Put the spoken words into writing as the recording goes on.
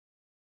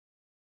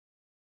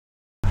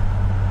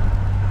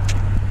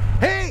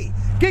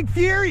Gig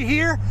Fury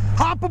here.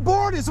 Hop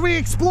aboard as we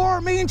explore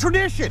a Maine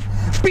tradition.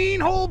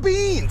 Beanhole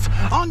beans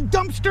on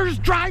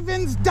dumpsters,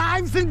 drive-ins,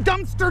 dives, and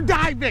dumpster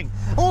diving.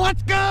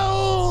 Let's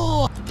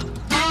go!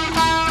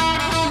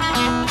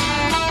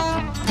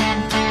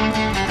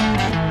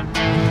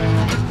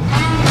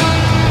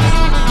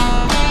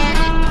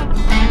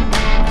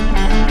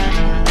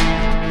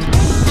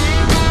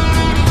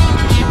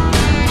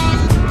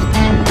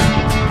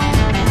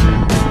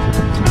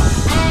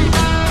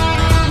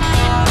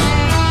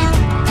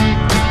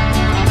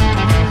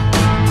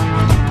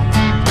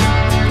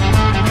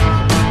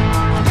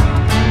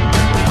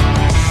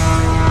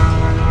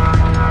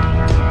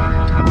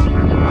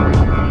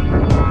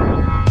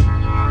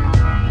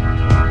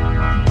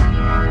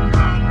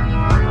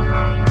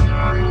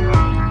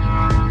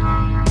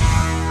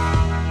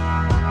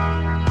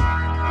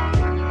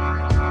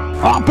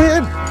 Hop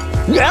in!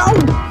 Yeah! I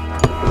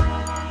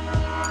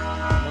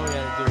know we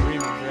had to do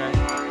remix, right?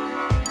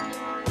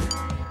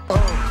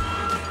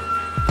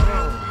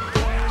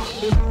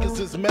 Niggas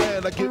is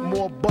mad, I get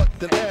more butt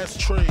than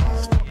ashtrays.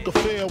 The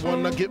fair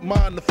one, I get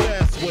mine the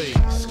fast way.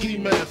 Ski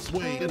mask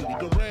way, and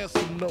the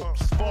ransom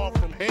notes. Far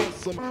from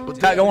handsome, but What's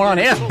got going on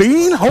here?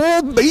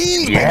 Beanhole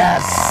beans!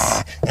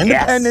 Yes!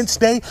 Independence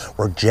Day,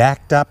 we're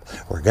jacked up.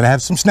 We're gonna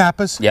have some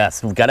snappers.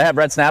 Yes, we've got to have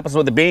red snappers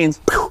with the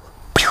beans.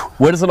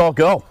 Where does it all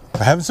go?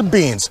 We're having some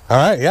beans. All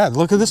right, yeah,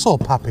 look at this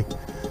old puppy.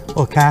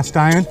 Little cast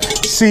iron,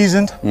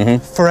 seasoned,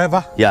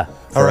 forever. Yeah,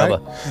 forever.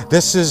 All right.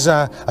 This is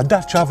a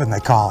Dutch oven, they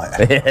call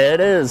it. It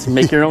is.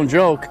 Make your own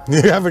joke. You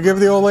ever give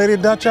the old lady a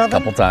Dutch oven? A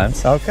couple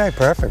times. Okay,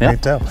 perfect. Yeah. Me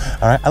too.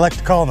 All right, I like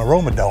to call it an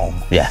aroma dome.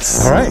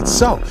 Yes. All right,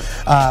 so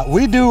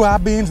we do our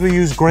beans. We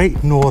use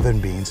Great Northern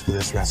beans for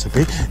this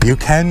recipe. You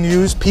can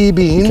use pea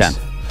beans. You can.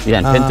 Yeah,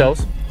 and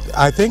pintos.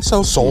 I think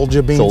so,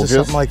 soldier beans or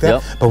something like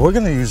that. Yep. But we're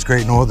going to use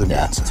Great Northern beans.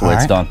 Yeah, that's the way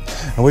it's done.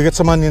 And we got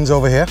some onions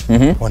over here.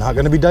 We're not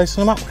going to be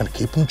dicing them up. We're going to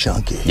keep them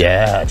chunky.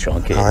 Yeah,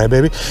 chunky. All right,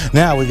 baby.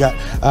 Now we got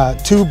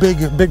two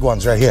big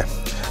ones right here.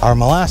 Our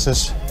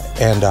molasses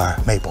and our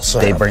maple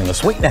syrup. They bring the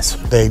sweetness.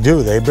 They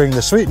do. They bring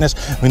the sweetness.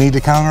 We need to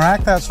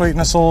counteract that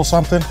sweetness a little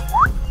something.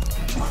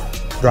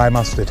 Dry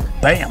mustard.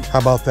 Bam. How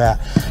about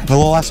that? And a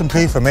little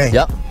S&P for me.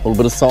 Yep, a little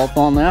bit of salt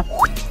on there.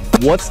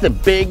 What's the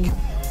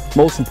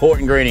most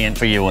important ingredient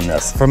for you in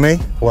this? For me,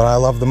 what I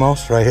love the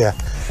most right here.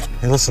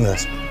 Hey, listen to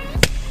this.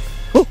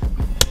 Woo.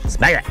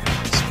 Smack it.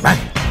 Smack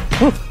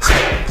it. Woo.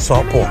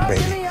 Salt pork,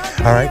 baby.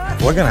 All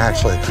right, we're gonna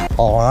actually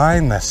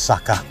line this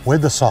sucker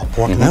with the salt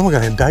pork, and then we're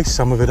gonna dice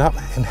some of it up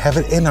and have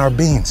it in our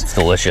beans. It's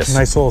delicious.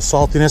 Nice little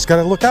saltiness.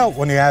 Gotta look out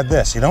when you add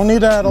this. You don't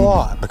need to add a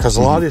lot, because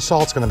a lot of your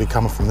salt's gonna be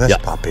coming from this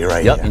puppy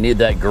right here. You need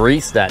that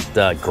grease, that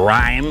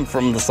grime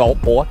from the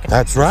salt pork.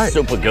 That's right.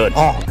 Super good.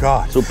 Oh,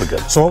 God. Super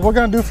good. So what we're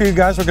gonna do for you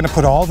guys, we're gonna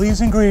put all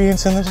these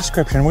ingredients in the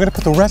description. We're gonna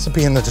put the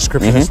recipe in the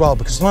description as well,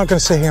 because I'm not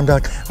gonna sit here and be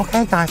like,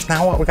 okay, guys,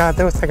 now what we gotta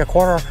do is take a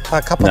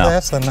cup of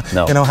this, and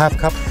you know, half a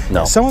cup.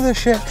 No. Some of this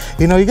shit,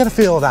 you know, you gotta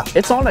feel it out.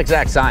 It's not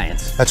exact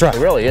science. That's right. It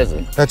really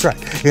isn't. That's right.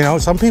 You know,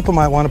 some people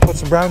might want to put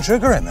some brown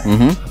sugar in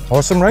there,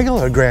 or some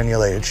regular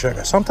granulated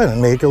sugar, something to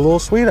make it a little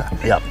sweeter.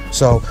 Yep.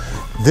 So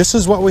this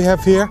is what we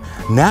have here.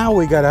 Now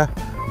we gotta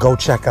go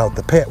check out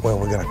the pit where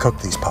we're gonna cook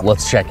these puppies.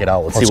 Let's check it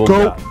out. Let's see what go.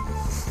 we got.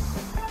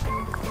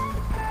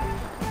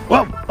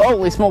 Well,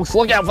 holy smokes,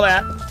 look out for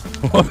that.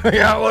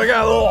 Yeah, we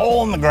got a little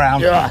hole in the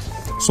ground. Yeah.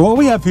 So what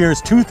we have here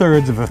is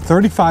 2/3 of a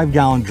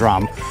 35-gallon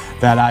drum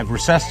that I've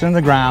recessed in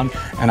the ground,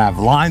 and I've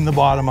lined the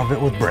bottom of it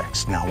with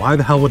bricks. Now, why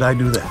the hell would I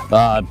do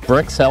that?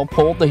 Bricks help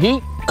hold the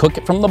heat. Cook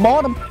it from the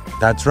bottom.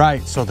 That's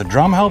right. So the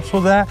drum helps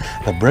with that.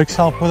 The bricks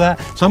help with that.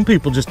 Some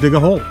people just dig a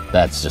hole.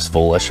 That's just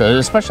foolish,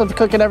 especially if you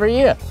cook it every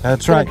year.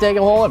 That's You're right. gonna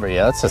dig a hole every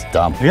year. That's just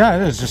dumb. Yeah,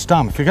 it is just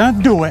dumb. If you're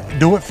gonna do it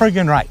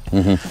friggin' right.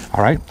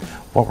 All right.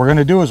 What we're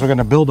gonna do is we're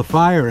gonna build a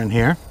fire in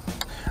here,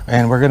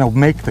 and we're gonna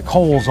make the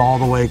coals all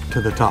the way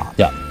to the top.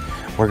 Yeah.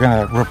 We're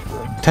gonna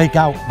take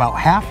out about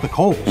half the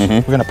coals.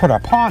 We're gonna put our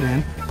pot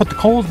in, put the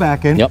coals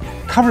back in,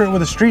 cover it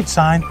with a street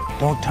sign,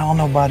 don't tell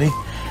nobody,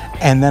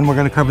 and then we're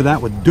gonna cover that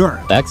with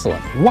dirt.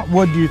 Excellent. What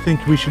wood do you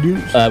think we should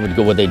use? I would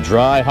go with a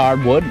dry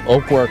hardwood.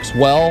 Oak works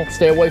well.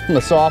 Stay away from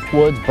the soft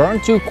woods.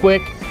 Burn too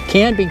quick.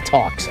 Can be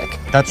toxic.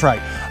 That's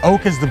right.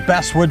 Oak is the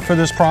best wood for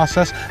this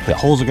process. The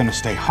coals are gonna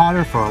stay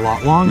hotter for a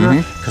lot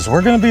longer, because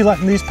we're gonna be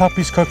letting these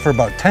puppies cook for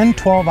about 10,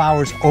 12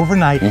 hours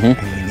overnight, and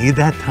we need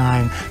that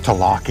time to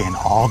lock in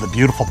all the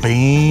beautiful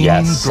beans.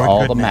 Yes,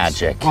 all the goodness.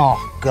 magic.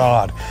 Oh,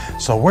 God.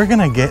 So we're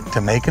gonna get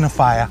to making a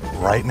fire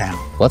right now.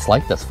 Let's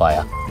light this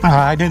fire.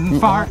 I didn't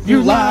fart,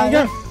 you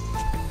liar.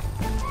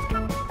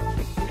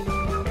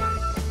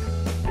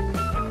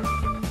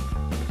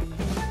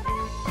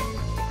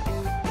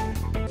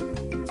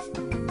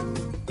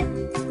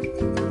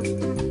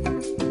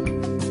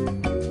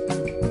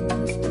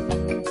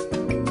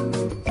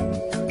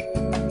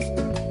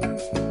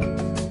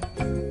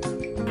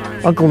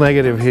 Uncle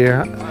Negative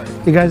here.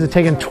 You guys are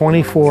taking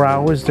 24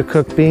 hours to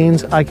cook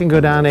beans. I can go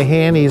down to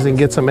Hanny's and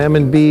get some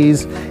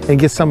M&B's and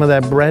get some of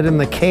that bread in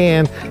the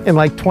can in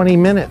like 20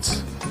 minutes.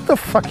 What the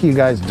fuck are you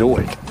guys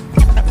doing?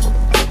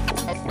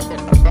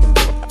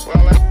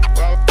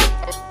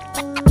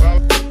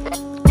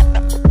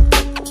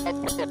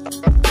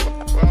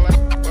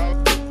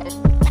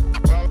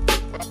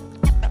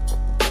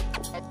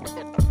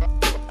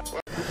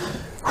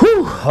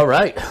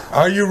 right.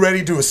 Are you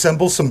ready to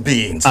assemble some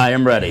beans? I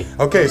am ready.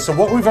 Okay, so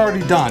what we've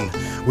already done,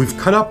 we've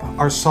cut up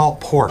our salt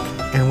pork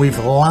and we've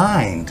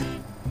lined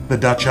the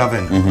Dutch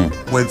oven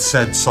with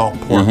said salt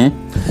pork.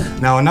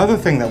 Now another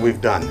thing that we've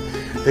done,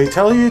 they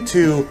tell you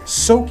to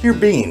soak your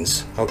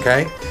beans,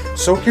 okay?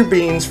 Soak your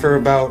beans for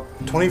about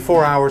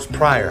 24 hours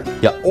prior.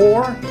 Yep.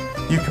 Or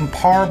you can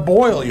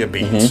parboil your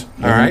beans,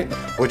 all right?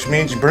 Which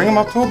means you bring them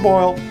up to a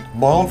boil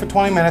them for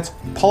 20 minutes,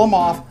 pull them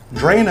off,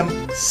 drain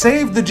them,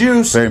 save the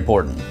juice. Very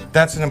important.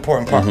 That's an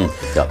important part.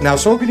 Yep. Now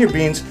soaking your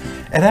beans,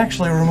 it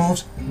actually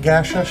removes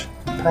gaseous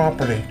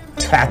property.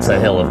 That's a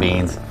hill of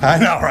beans. I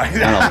know, right?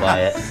 I don't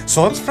buy it.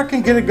 So let's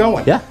freaking get it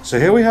going. Yeah. So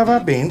here we have our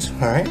beans,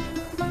 all right?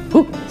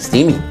 Ooh,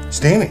 steamy.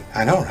 Steamy,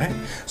 I know, right?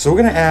 So we're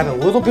gonna add a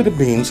little bit of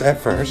beans at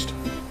first,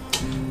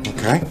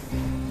 okay?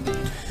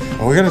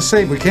 And we're gonna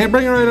save, we can't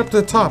bring it right up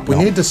to the top. We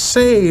need to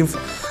save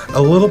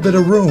a little bit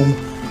of room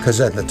because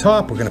at the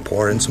top we're gonna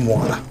pour in some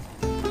water.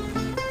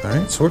 All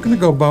right, so we're gonna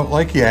go about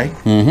like yay.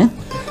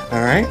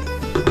 All right.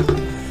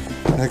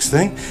 Next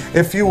thing,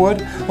 if you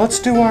would, let's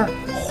do our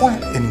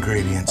wet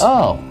ingredients.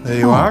 Oh. There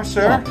you are,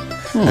 sir.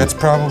 That's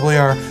probably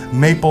our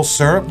maple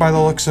syrup by the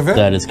looks of it.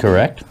 That is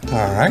correct.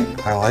 All right,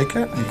 I like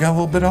it. You got a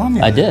little bit on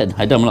you. I did.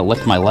 I'm gonna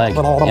lick my leg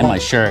and my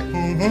shirt.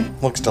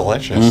 Looks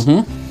delicious.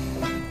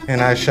 And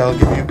I shall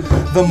give you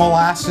the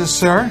molasses,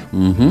 sir.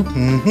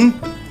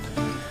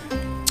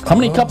 How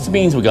many cups of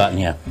beans we got in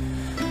here?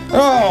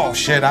 Oh,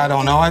 shit, I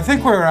don't know. I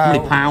think we're... How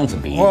many pounds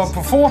of beans? Well,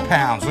 for 4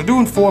 pounds. We're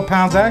doing 4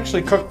 pounds. I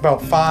actually cooked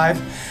about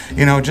 5,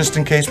 you know, just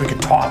in case we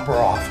could top her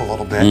off a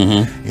little bit,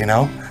 you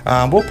know.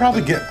 We'll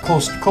probably get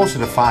closer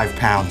to 5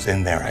 pounds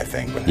in there, I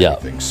think. When Yeah.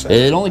 everything's set.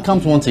 It only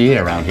comes once a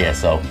year around here,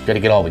 so gotta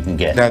get all we can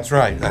get. That's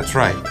right, that's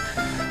right.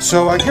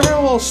 So give it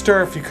a little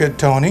stir if you could,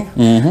 Tony.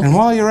 And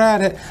while you're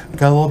at it,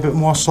 got a little bit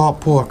more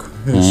salt pork.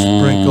 Just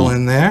sprinkle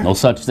in there. No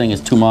such thing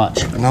as too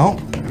much. No,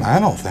 I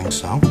don't think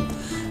so.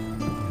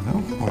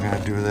 No, we're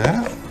gonna do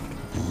that.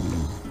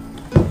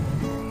 All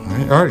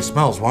right, it already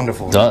smells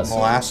wonderful. Does.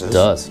 Molasses.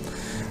 Does.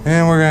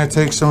 And we're gonna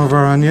take some of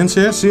our onions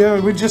here. See how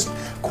we just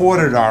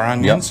quartered our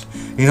onions.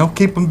 You know,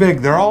 keep them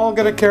big. They're all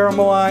gonna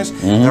caramelize.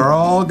 They're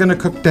all gonna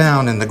cook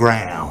down in the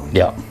ground.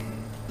 Yep.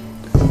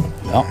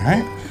 All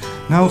right.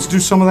 Now let's do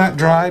some of that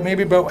dry,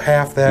 maybe about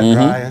half that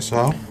dry or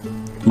so.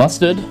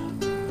 Mustard,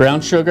 brown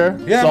sugar,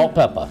 Yeah. salt,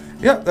 pepper.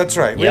 Yep, that's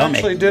right. We Yummy.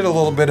 actually did a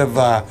little bit of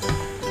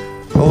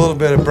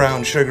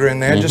brown sugar in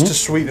there just to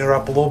sweeten her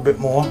up a little bit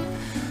more.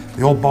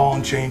 The old ball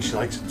and chain, she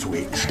likes it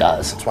sweet. She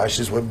does. That's why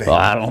she's with me. Well,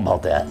 I don't know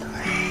about that.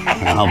 I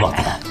don't know about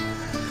that.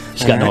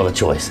 She's got no other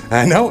choice.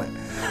 I know it.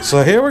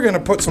 So here we're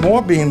gonna put some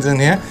more beans in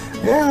here.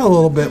 Yeah, a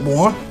little bit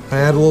more.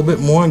 Add a little bit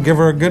more and give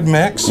her a good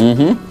mix.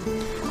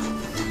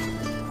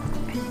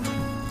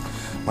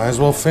 Might as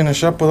well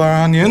finish up with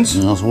our onions.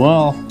 As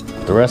well,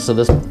 the rest of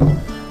this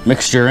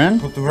mixture in.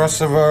 Put the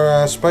rest of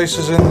our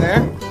spices in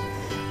there.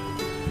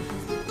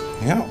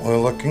 Yeah, we're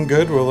looking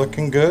good. We're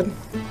looking good.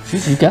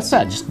 You guessed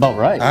that just about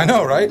right. I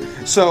know, right?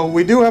 So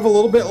we do have a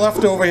little bit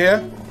left over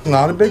here.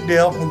 Not a big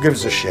deal. Who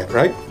gives a shit,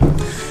 right?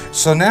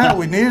 So now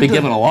we need Be to...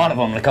 giving a lot of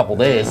them in a couple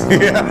days.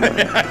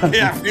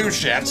 yeah, a few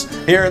shits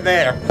here and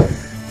there.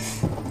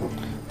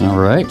 All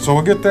right. So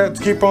we'll get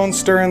that, keep on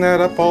stirring that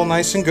up all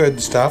nice and good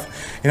and stuff.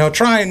 You know,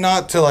 trying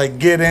not to like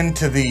get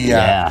into the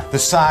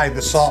side,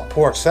 the salt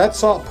pork. So that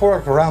salt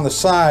pork around the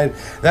side,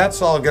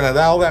 that's all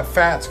that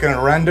fat's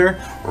gonna render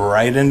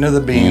right into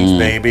the beans,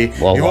 baby.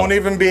 Well, you won't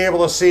even be able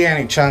to see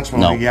any chunks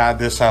when we add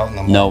this out in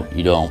the morning. No,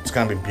 you don't. It's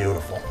gonna be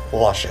beautiful,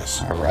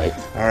 luscious. All right.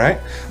 All right,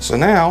 so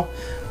now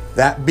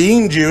that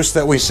bean juice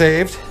that we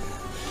saved,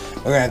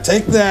 we're gonna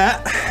take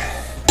that,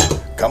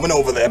 coming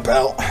over there,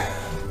 pal.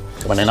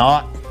 Coming in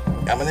hot.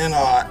 Coming in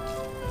hot.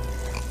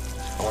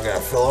 We're gonna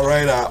fill it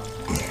right up.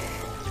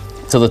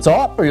 To the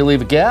top, or you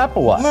leave a gap,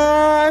 or what? No,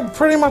 I'm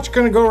pretty much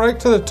gonna go right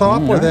to the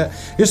top with it.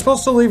 You're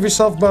supposed to leave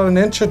yourself about an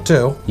inch or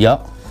two.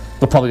 Yep.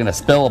 We're probably gonna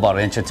spill about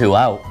an inch or two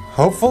out.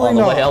 Hopefully On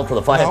the not. way out to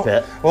the fire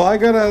pit. Well, I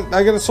got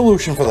a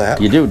solution for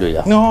that. You do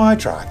you? No, I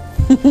tried.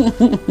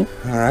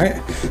 All right.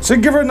 So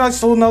give her a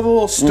nice another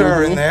little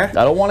stir in there.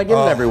 I don't want to get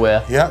it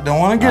everywhere. Yeah, don't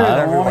want to get it I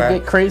don't everywhere. want to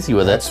get crazy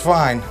with That's it.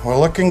 fine. We're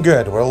looking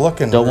good. We're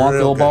looking Don't want the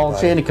real old good, ball and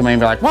buddy. chain to come in and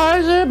be like, why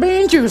is there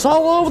bean juice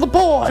all over the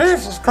porch?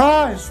 Jesus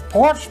Christ,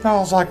 pork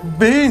smells like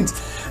beans.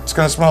 It's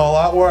gonna smell a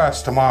lot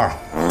worse tomorrow.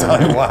 I'll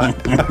tell you what.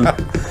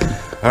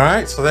 All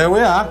right, so there we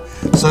are.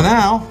 So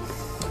now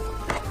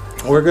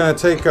we're gonna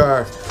take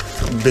our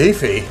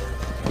beefy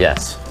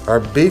Yes.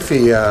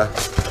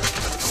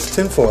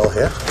 tinfoil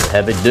here,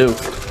 Heavy do.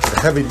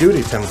 heavy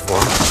duty tinfoil.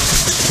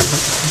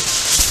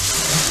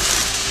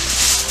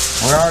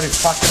 We're already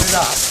fucking it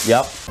up.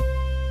 Yep.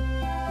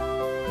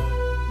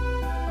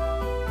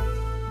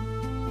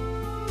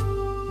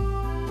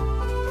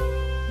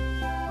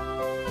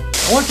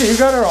 Look, you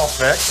got her all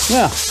fixed.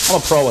 Yeah,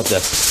 I'm a pro at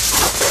this.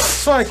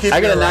 So I keep.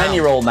 I got you a around.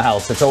 9-year-old in the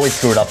house that's always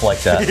screwed up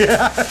like that.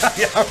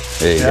 Yeah.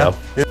 There you Yeah.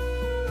 go.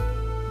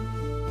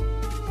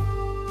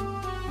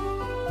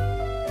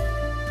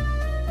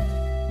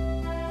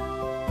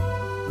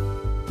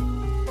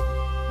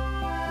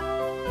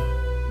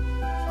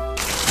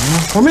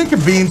 We're making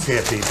beans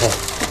here, people.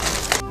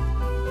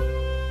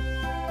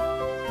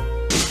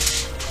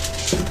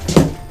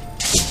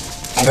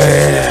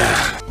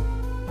 There.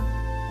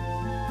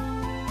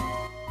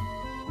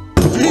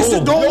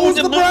 Jesus, don't lose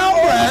the brown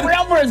bread.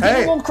 Brown bread's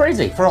getting a little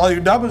crazy. For all you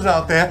dubbers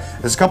out there,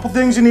 there's a couple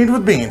things you need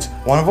with beans.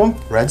 One of them,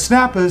 red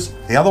snappers.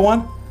 The other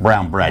one,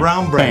 brown bread.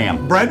 Brown bread.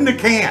 Bam. Bread in a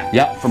can.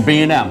 Yep, from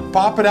B&M.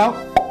 Pop it out.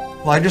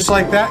 Like just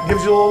like that.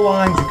 Gives you little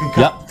lines you can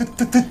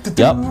cut.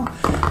 Yep.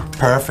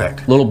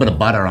 Perfect. A little bit of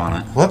butter on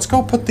it. Let's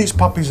go put these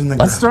puppies in the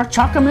Let's start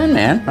chuck them in,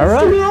 man. All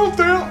right. out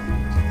there.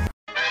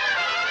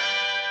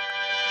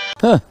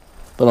 Huh.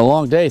 Been a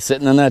long day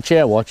sitting in that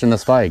chair watching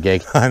this fire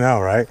gig. I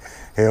know, right?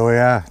 Here we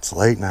are. It's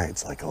late night.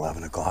 It's like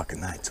 11 o'clock at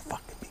night. So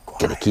fucking be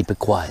quiet. Gotta keep it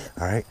quiet.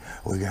 All right.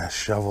 We gotta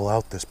shovel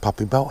out this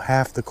puppy. About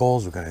half the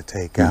coals we're gonna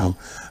take out.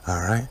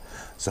 All right.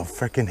 So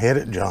frickin' hit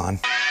it, John.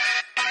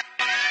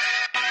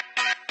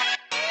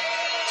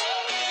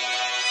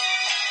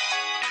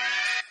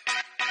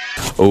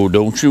 Oh,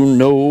 don't you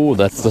know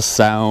that's the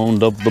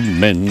sound of the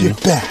men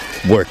Get back.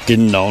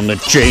 working on the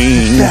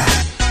chain. Get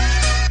back.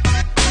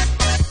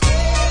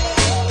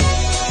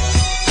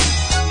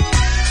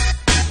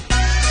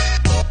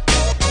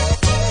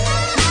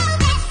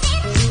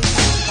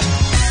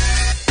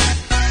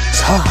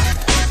 It's hot.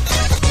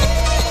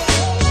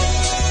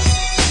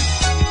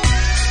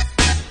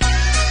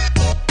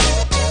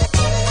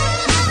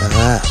 All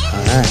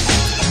right.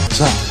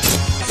 What's up?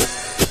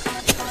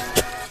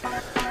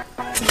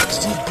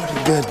 Pretty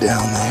good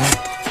down there.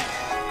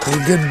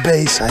 Pretty good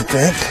base, I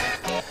think.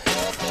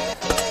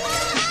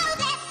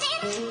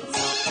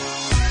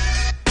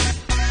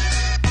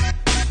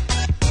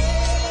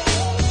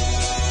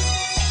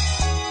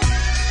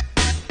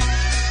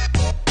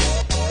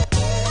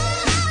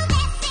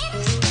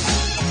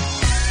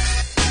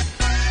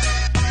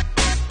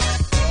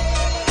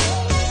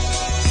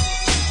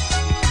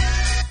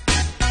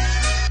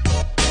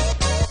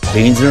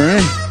 Beans are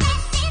in.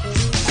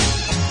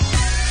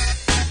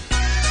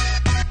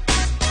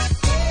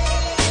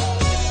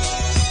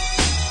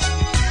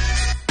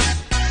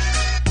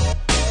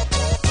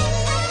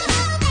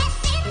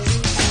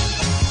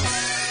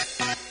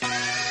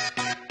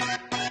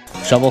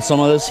 Shovel some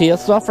of this here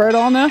stuff right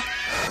on there?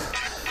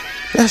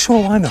 Yeah,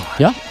 sure, why not?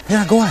 Yeah?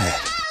 Yeah, go ahead.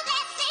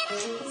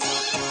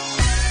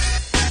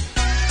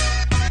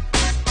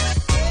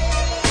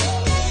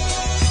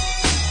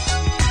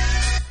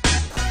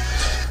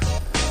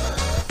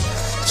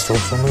 Let's throw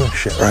some of this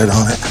shit right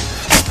on it.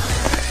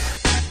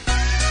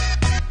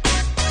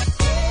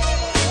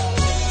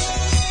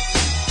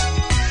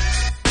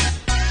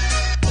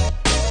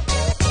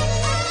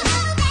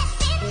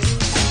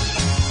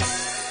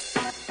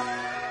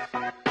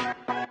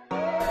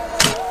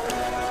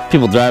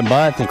 People driving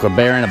by, I think we're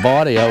burying a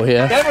body out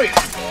here. Henry,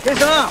 here's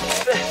an arm.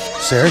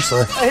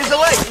 Seriously? Here's a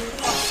leg.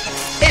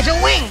 Here's a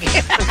wing.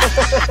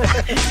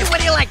 What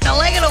do you like, the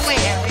leg or the wing,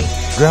 Henry?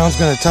 Ground's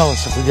gonna tell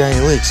us if we got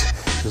any leaks.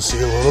 You'll see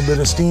a little bit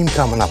of steam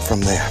coming up from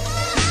there.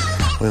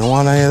 We don't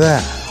want any of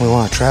that. We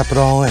want to trap it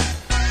all in.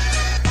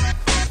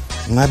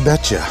 And I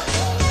bet you.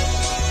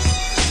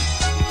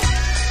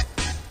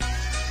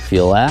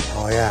 Feel that?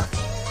 Oh yeah.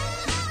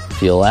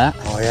 Feel that?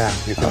 Oh yeah.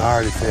 You can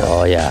already feel it.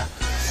 Oh yeah.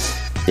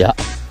 Yeah.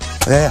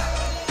 Yeah.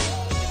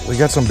 We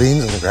got some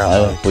beans in the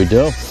ground. We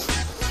do.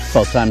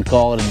 About time to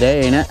call it a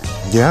day, ain't it?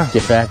 Yeah.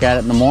 Get back at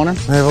it in the morning.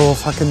 We have a little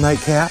fucking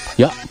nightcap.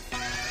 Yep.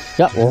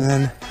 Yep. And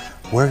then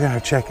we're gonna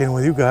check in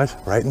with you guys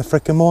right in the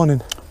frickin'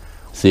 morning.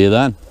 See you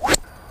then.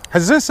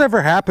 Has this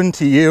ever happened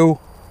to you?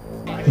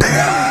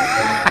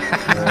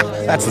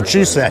 That's what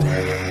she said.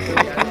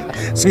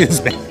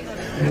 Excuse me.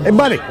 Hey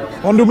buddy,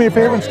 wanna do me a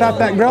favor and start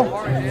that grill?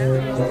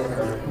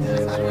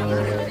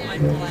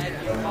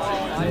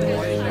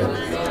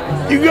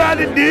 You got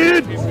it,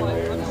 dude.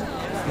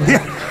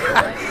 Yeah.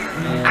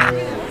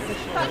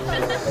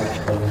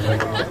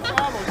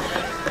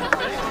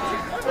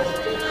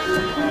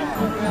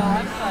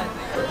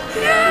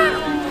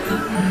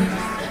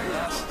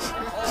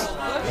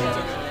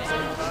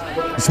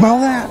 You smell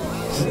that?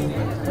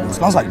 It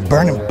smells like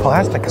burning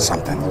plastic or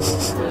something.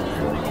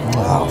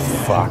 Oh,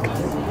 fuck.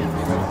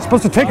 You're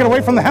supposed to take it away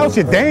from the house,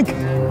 you dank.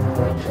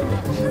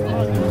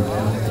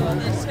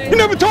 You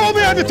never told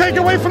me I had to take it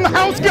away from the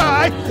house,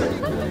 guy.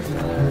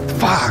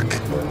 Fuck.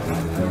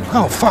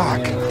 Oh, fuck.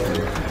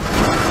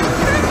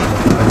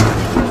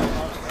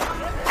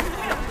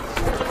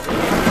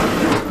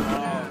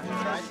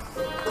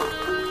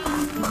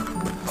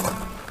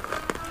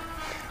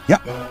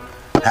 Yep.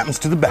 Happens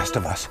to the best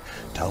of us.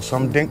 Tell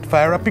some dink to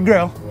fire up your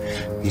grill.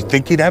 You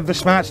think he'd have the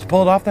smarts to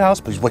pull it off the house,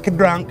 but he's wicked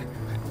drunk.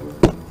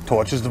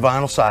 Torches the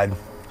vinyl side.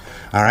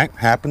 All right,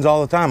 happens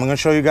all the time. I'm gonna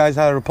show you guys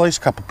how to replace a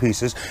couple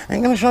pieces. I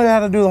ain't gonna show you how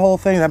to do the whole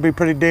thing. That'd be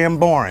pretty damn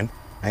boring.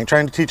 I ain't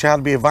trying to teach you how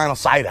to be a vinyl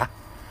sider.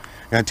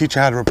 I'm gonna teach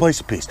you how to replace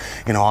a piece.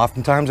 You know,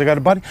 oftentimes I got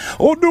a buddy,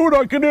 oh dude,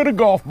 I can hit a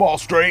golf ball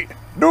straight.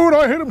 Dude,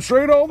 I hit him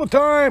straight all the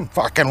time.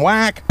 Fucking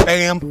whack,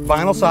 bam,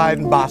 vinyl side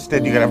and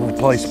busted. You gotta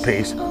replace a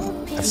piece.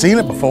 I've seen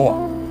it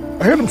before.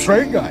 I hit him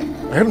straight, guy.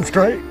 I hit him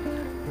straight.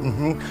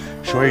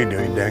 Sure you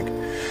do, you dink.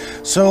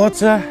 So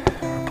let's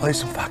replace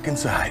some fucking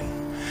side.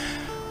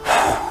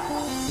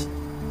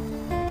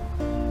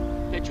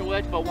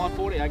 tight, about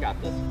 140. I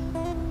got this.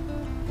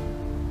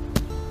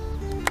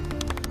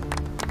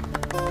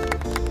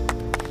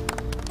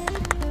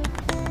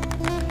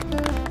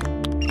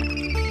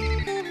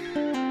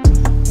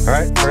 All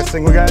right, first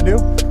thing we gotta do,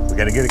 we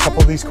gotta get a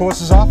couple of these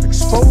courses off,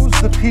 expose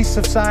the piece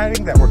of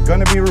siding that we're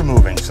gonna be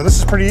removing. So this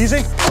is pretty easy.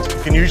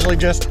 You can usually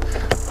just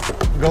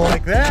go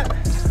like that,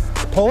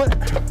 pull it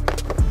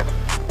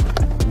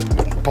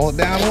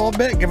down a little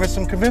bit, give it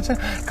some convincing.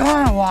 Go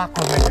on and walk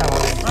with me,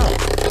 Tony.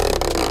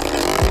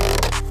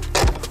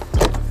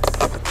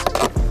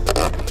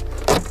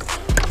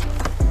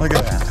 Look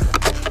at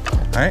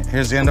that. All right,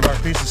 here's the end of our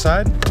piece of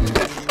siding.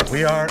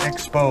 We are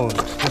exposed,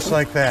 just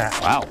like that.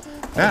 Wow.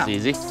 That's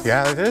easy.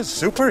 Yeah, it is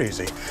super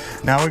easy.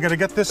 Now we got to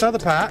get this other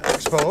part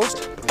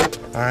exposed.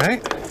 All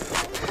right,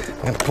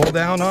 and pull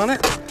down on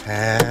it,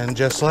 and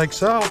just like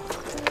so.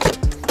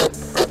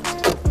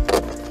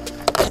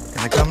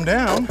 Gonna come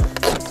down.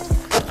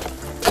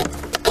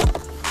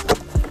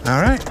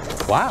 All right.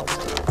 Wow.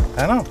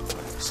 I know.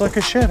 Slick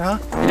as shit, huh?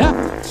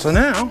 Yeah. So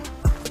now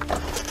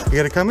you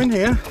got to come in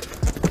here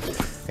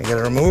and got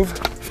to remove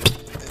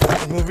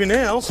your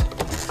nails.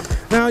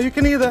 Now you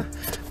can either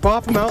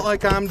pop them out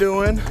like I'm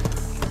doing,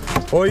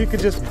 or you could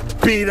just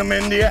beat them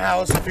into your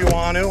house if you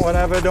want to,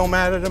 whatever, don't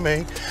matter to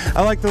me.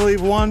 I like to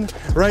leave one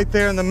right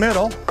there in the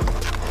middle,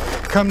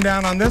 come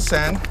down on this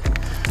end,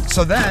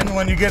 so then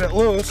when you get it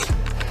loose,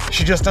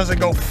 she just doesn't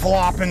go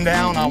flopping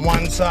down on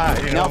one side,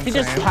 you know Now, what if you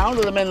I'm just saying?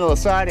 pounded them into the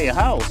side of your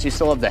house, you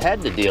still have the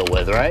head to deal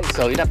with, right?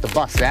 So you'd have to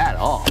bust that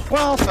off.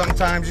 Well,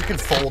 sometimes you can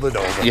fold it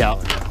over. Yeah.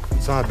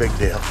 It's not a big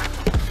deal.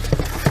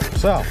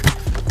 So,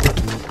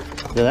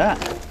 Look at that.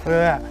 look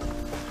at that.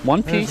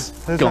 One piece,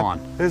 gone.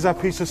 There's our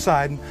piece of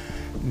siding,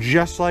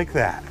 just like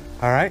that.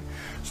 All right.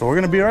 So we're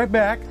gonna be right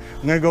back.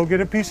 I'm gonna go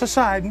get a piece of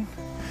siding.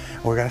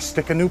 We're gonna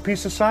stick a new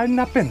piece of siding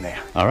up in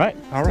there. All right.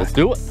 All right. Let's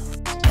do it.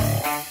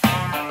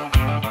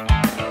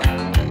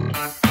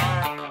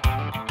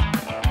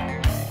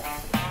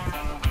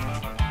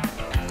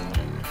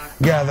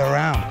 Gather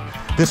around.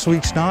 This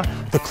week's knot,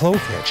 the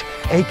clove hitch,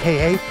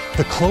 AKA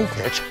the clove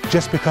hitch,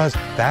 just because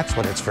that's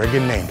what it's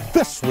friggin' named.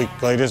 This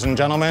week, ladies and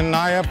gentlemen,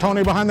 I have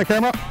Tony behind the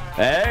camera.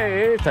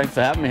 Hey, thanks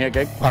for having me here,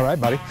 Gig. All right,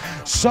 buddy.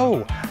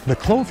 So, the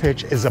clove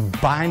hitch is a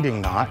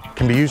binding knot,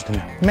 can be used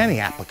in many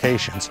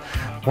applications,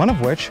 one of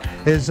which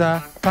is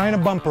tying a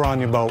bumper on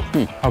your boat,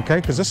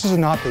 okay? Because this is a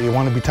knot that you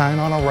want to be tying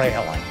on a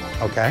railing,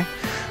 okay?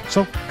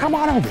 So, come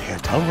on over here,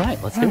 Tony. All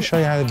right, let's I'm do gonna it. show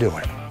you how to do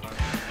it.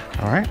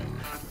 All right?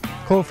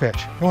 Clove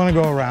hitch. You want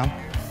to go around.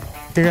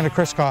 You're going to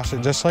crisscross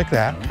it just like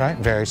that, right?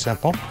 Very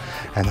simple.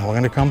 And then we're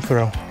going to come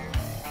through.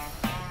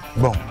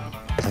 Boom.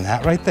 And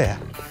that right there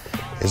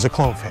is a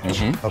clove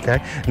hitch,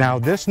 okay? Now,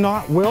 this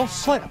knot will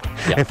slip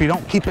if you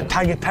don't keep it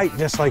tight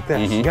just like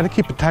this. You got to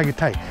keep it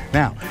tight.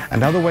 Now,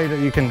 another way that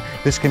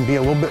this can be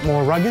a little bit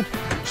more rugged,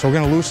 so we're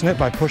going to loosen it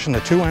by pushing the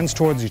two ends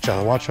towards each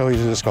other. Watch how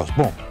easy this goes.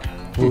 Boom.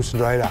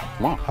 Loosened right up.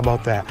 Wow. How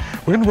about that?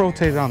 We're going to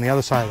rotate it on the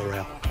other side of the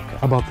rail.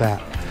 How about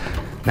that?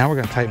 Now we're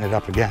going to tighten it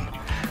up again.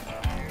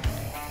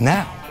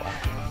 Now,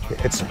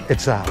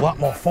 it's a lot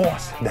more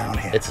force down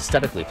here. It's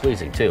aesthetically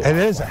pleasing, too. It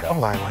is.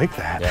 Oh, I like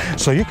that. Yeah.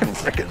 So you can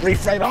frickin'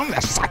 reef right on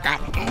this sucker.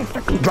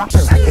 Frickin' drop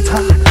it like it's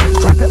hot.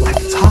 Drop it like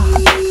it's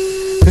hot.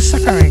 This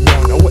sucker ain't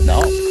going nowhere. No.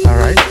 All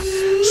right.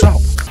 So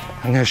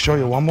I'm gonna show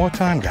you one more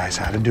time, guys,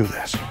 how to do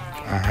this.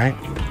 All right.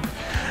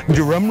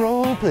 Drum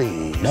roll,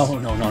 please.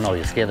 No.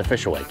 You scare the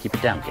fish away. Keep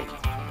it down, Gig.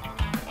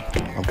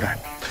 Okay.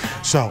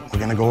 So we're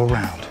gonna go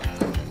around.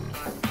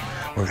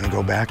 We're gonna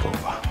go back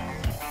over.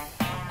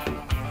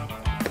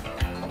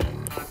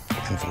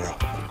 And through.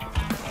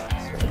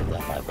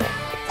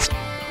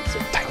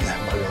 Tighten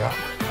that bugger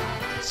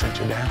up. Cinch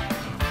it down.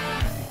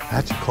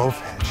 That's your clove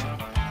hitch.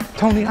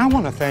 Tony, I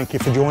want to thank you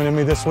for joining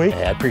me this week.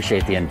 Hey, I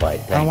appreciate the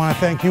invite. I Thanks. want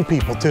to thank you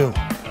people too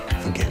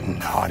for getting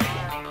naughty.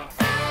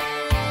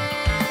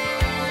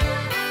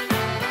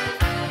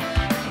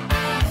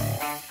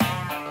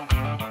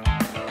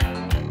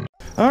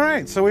 All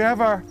right, so we have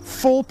our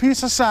full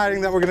piece of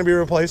siding that we're going to be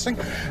replacing.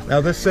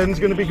 Now this end's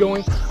going to be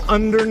going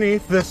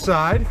underneath this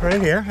side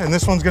right here, and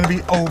this one's going to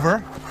be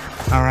over.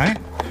 All right,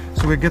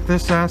 so we get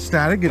this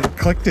static, get it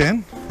clicked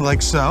in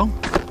like so.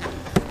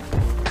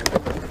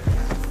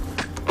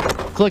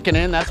 Clicking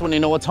in, that's when you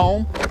know it's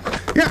home.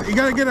 Yeah, you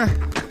gotta get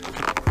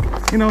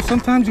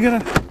sometimes you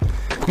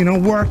gotta,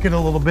 work it a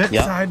little bit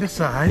side to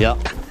side. Yep.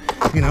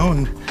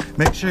 And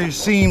make sure your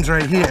seams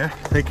right here,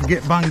 they can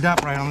get bunged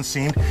up right on the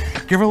seam.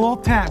 Give her a little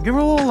tap, give her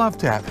a little love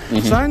tap.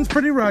 Siding's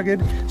pretty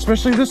rugged,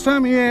 especially this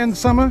time of year in the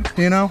summer,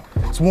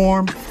 it's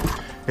warm,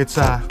 it's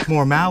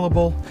more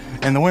malleable.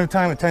 In the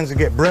wintertime, it tends to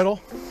get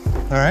brittle,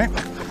 all right?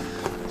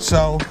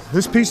 So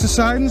this piece of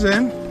siding's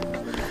in.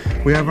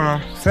 We have our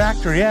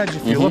factory edge.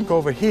 If you look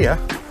over here,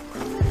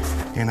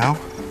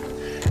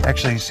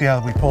 actually, you see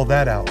how we pulled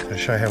that out. I'll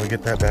show you how we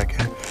get that back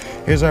in.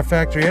 Here's our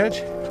factory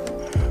edge.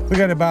 We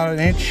got about an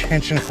inch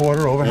and a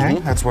quarter overhang.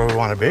 That's where we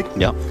want to be.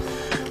 Yep.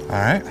 All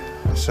right.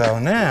 So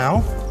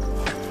now,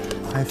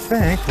 I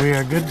think we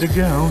are good to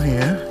go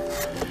here.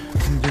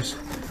 Let me just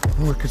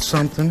Look at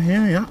something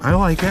here. Yeah, I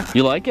like it.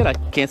 You like it? I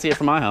can't see it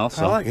from my house.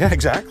 So. Yeah,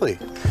 exactly.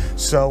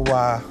 So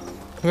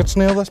let's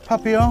nail this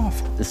puppy off.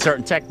 A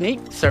certain technique,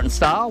 certain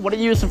style. What are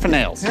you using for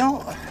nails? You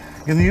know,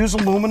 you're gonna use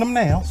aluminum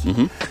nails.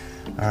 All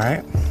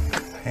right.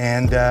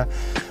 And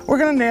we're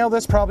gonna nail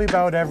this probably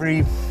about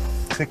every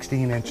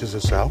 16 inches or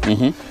so.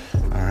 All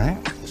right.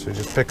 So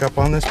just pick up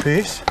on this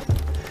piece.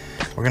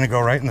 We're gonna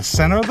go right in the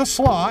center of the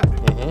slot.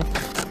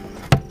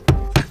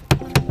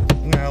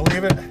 I'm gonna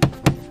leave it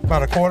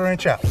about a 1/4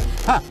 inch out.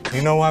 Huh.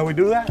 You know why we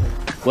do that?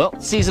 Well,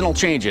 seasonal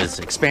changes,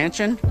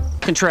 expansion,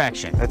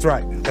 contraction. That's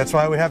right. That's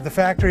why we have the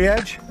factory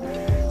edge,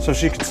 so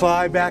she can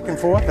slide back and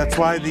forth. That's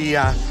why the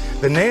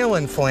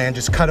nail-in flange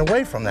is cut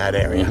away from that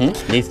area.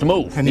 Needs to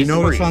move. And you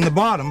notice on the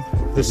bottom,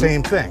 the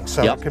same thing,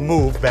 so it can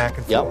move back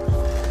and forth.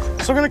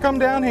 So we're gonna come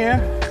down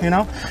here, you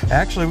know.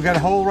 Actually, we got a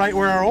hole right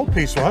where our old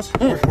piece was.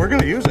 We're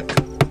gonna use it.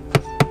 A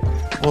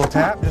little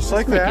tap, just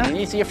like that. Making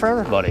it easier for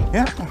everybody.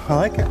 Yeah, I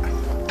like it.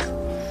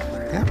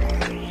 Yeah.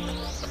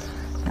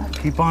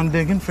 Keep on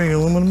digging for your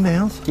aluminum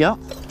nails. Yeah.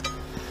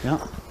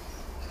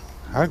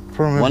 I put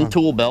them in One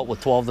tool belt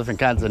with 12 different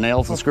kinds of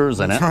nails and screws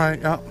in it. That's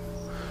right, yeah.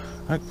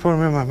 I can put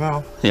them in my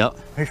mouth. Yep.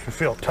 Makes me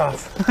feel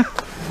tough.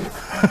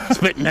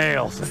 Spit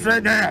nails.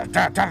 Spit nails,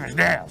 tough as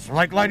nails.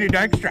 Like Lady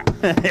Dykstra.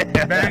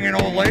 Banging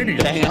old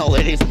ladies. Banging old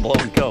ladies and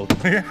blowing coke.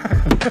 Yeah.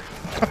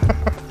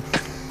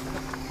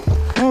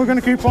 Well, we're gonna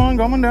keep on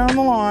going down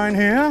the line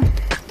here.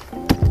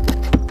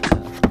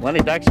 Lenny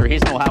Dykstra,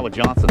 he's no Howard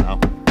Johnson though.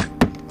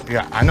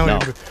 Yeah, I know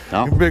you're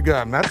No. a big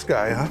Mets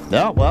guy, huh?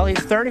 No, well, he's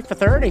 30 for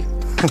 30.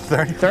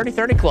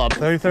 30 club.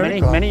 30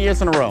 club. Many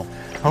years in a row.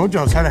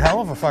 Hojo's had a hell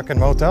of a fucking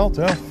motel,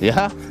 too.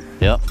 Yeah.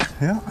 Yep.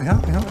 Yeah.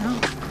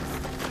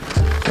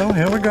 So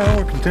here we go.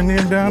 We're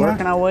continuing down.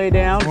 Working our way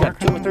down. Got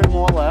 2 or 3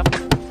 more left.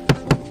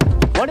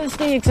 What is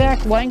the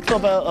exact length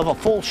of a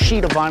full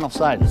sheet of vinyl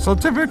siding? So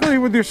typically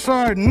with your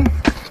siding,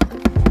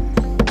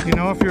 you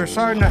know, if you're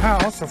siding a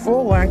house, the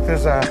full length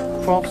is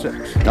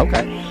 12/6.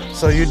 Okay.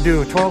 So you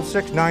do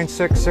 12/6,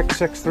 9/6,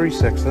 6/6,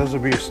 3/6. Those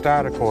would be your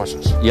starter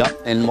courses.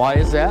 Yep. And why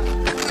is that?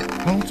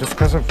 Well, just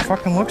because it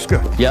fucking looks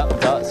good. Yep, it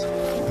does.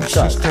 It's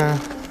just,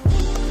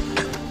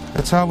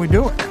 that's how we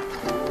do it.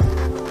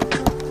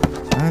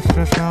 That's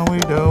just how we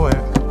do it.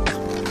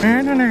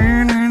 This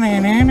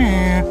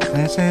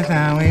is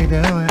how we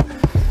do it.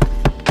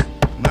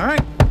 All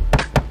right.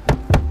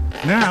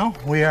 Now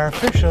we are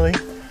officially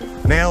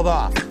nailed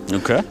off.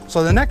 Okay.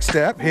 So the next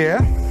step here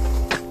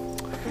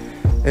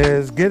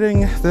is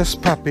getting this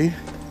puppy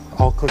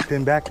all clicked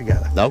in back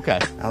together. Okay.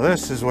 Now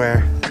this is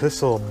where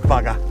this little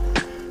bugger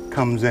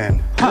comes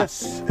in.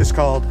 This is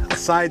called a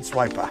side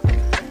swiper.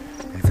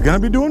 If you're gonna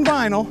be doing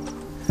vinyl,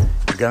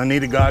 you're gonna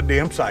need a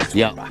goddamn side swiper.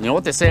 Yeah. You know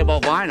what they say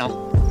about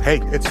vinyl?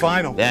 Hey, it's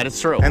vinyl. That is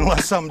true.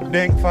 Unless some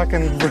dink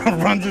fucking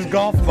runs his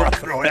golf ball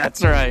through it.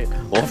 That's right.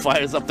 Or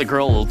fires up the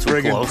grill a little too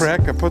Friggin' close.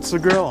 prick, it puts the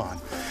grill on.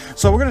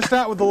 So we're gonna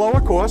start with the lower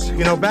course.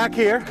 You know, back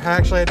here, I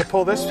actually had to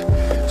pull this.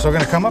 So we're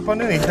gonna come up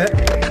underneath it.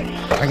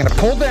 I'm gonna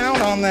pull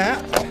down on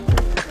that.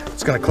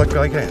 It's gonna click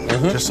right in,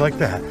 just like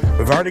that.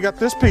 We've already got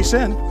this piece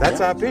in.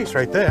 That's our piece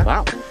right there.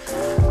 Wow.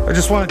 I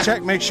just wanna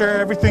check, make sure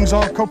everything's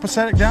all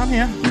copacetic down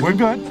here. We're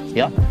good.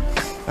 Yep.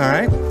 All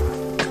right.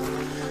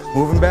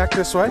 Moving back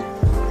this way.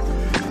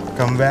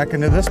 Coming back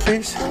into this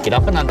piece. Get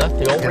up and under.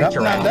 The old Get up reach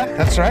and around. under.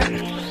 That's right.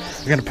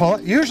 You're gonna pull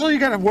it. Usually you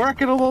gotta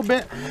work it a little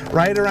bit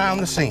right around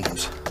the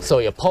seams. So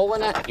you're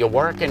pulling it, you're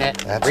working it,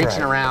 That's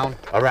reaching right.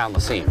 around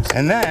the seams.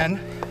 And then,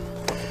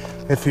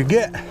 if you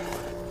get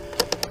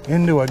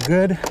into a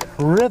good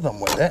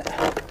rhythm with it,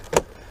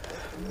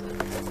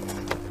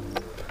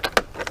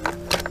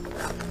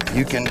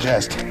 you can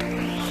just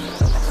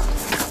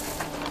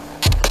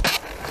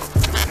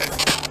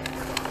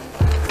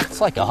It's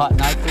like a hot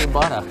knife through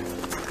butter.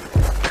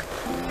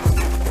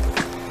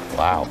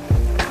 Wow.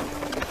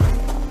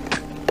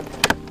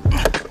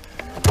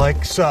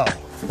 like so.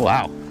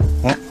 Wow.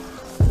 Well,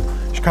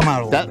 should come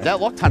out a little bit. That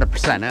looked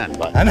 100% in,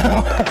 but I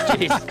know.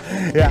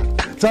 jeez. Yeah.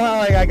 It's not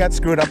like I got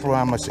screwed up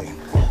around my seam.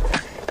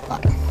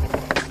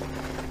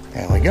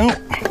 There we go.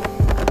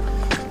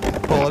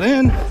 Pull it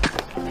in.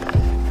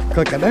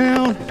 Click it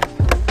down.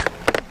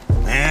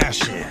 There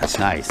she is.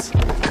 Nice.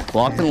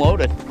 Locked and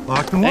loaded.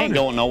 Locked and Ain't loaded.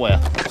 going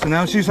nowhere. So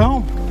now she's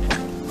home.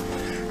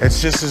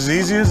 It's just as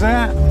easy as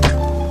that.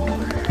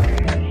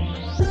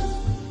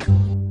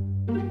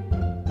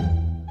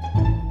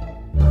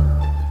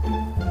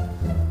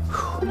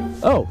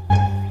 Oh,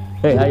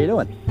 hey, how you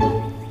doing?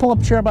 Pull up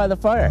a chair by the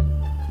fire.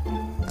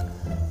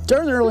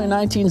 During the early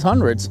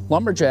 1900s,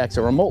 lumberjacks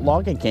at remote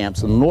logging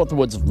camps in the north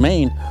woods of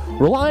Maine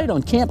relied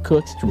on camp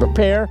cooks to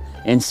prepare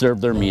and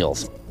serve their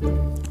meals.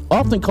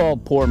 Often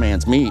called poor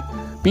man's meat,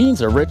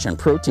 beans are rich in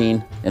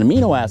protein and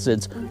amino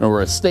acids and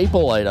were a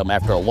staple item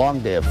after a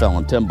long day of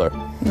felling timber.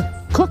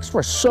 Cooks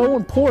were so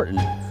important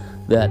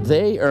that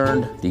they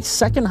earned the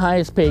second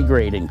highest pay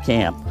grade in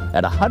camp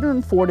at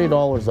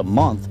 $140 a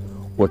month,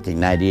 working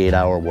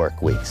 98-hour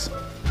work weeks.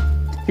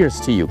 Here's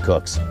to you,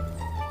 cooks.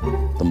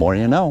 The more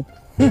you know.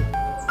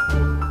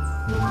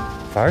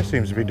 Fire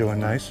seems to be doing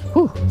nice.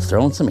 Whew, it's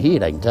throwing some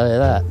heat, I can tell you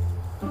that.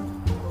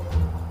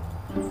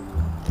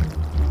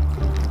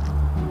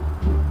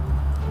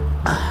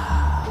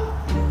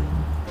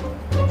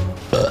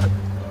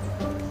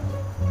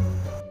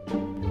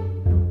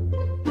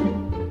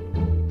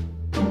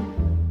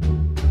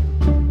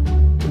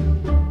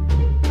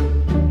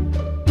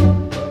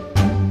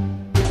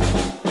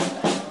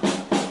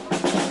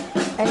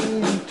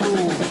 and two.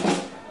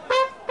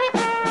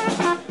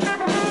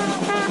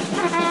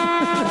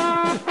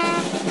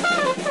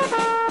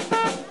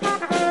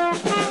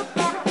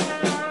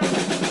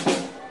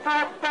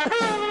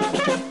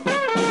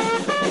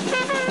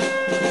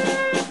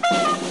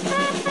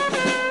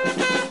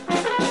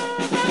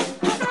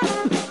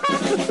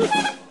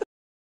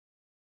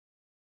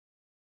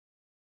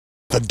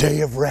 The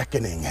day of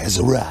reckoning has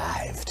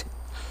arrived.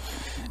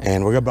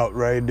 And we're about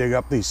ready to dig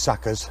up these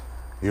suckers.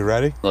 You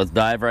ready? Let's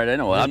dive right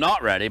into it. I'm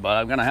not ready, but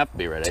I'm gonna have to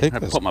be ready. I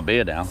have to put my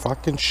beer down.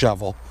 Fucking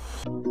shovel.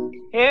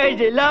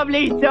 Here's a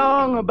lovely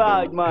song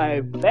about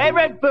my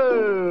favorite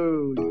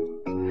food.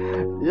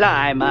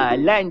 Lima,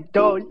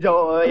 lentil,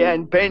 soy,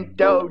 and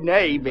pinto,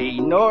 navy,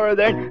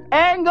 northern,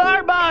 and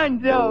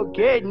garbanzo,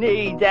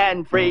 kidneys,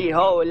 and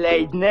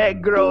frijoles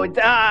negros.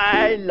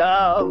 I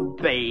love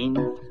beans.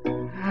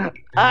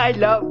 I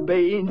love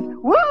beans.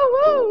 Woo,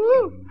 woo,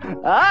 woo.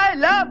 I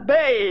love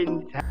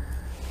beans.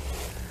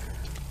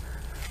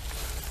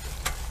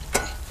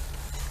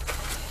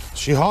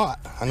 She hot.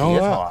 I know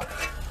that. Hot.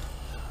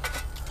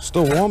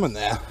 Still warm in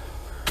there.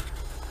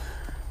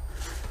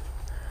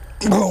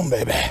 Boom,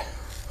 baby.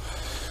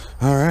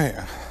 All right.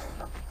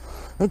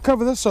 I'll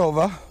cover this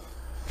over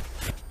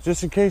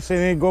just in case they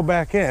need to go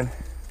back in.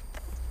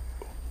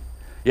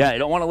 Yeah, you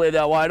don't want to leave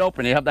that wide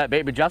open. You have that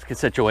baby Jessica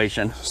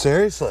situation.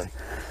 Seriously.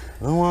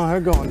 I don't want her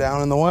going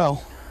down in the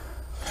well.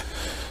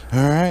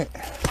 All right.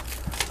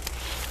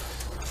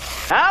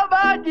 How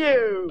about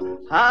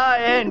you?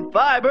 High in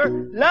fiber,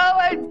 low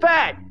in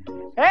fat.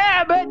 Hey,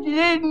 I bet you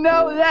didn't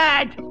know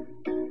that.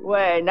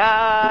 When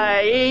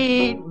I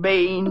eat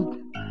beans,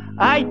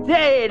 I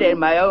say it in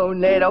my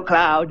own little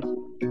cloud.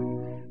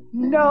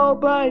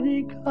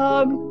 Nobody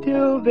comes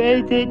to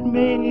visit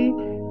me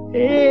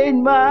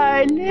in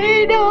my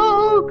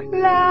little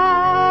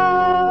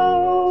cloud.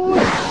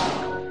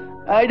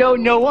 I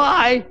don't know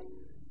why.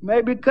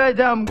 Maybe because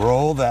I'm...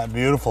 Roll that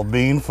beautiful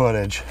bean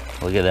footage.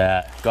 Look at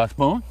that. Got a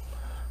spoon?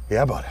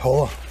 Yeah, bud.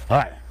 Hold on. All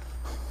right.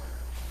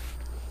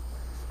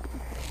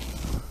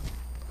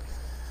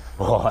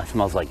 Oh, that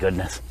smells like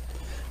goodness.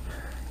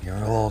 Give it a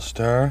little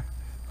stir.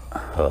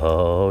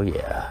 Oh,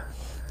 yeah.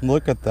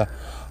 Look at the...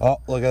 Oh,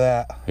 look at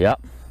that.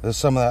 Yep. There's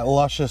some of that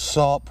luscious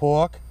salt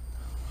pork.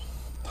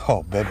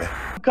 Oh, baby.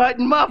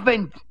 Cutting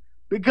muffins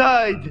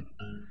because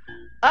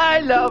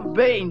I love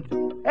beans.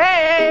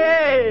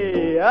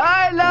 Hey,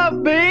 I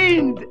love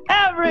beans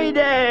every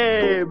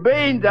day.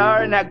 Beans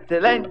are an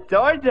excellent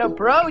source of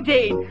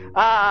protein.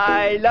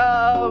 I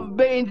love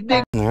beans.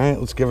 All right,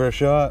 let's give her a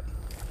shot.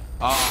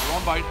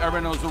 One bite,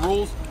 everybody knows the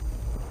rules.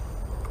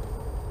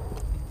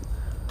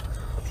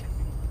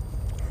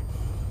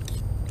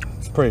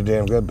 It's pretty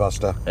damn good,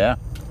 Buster. Yeah,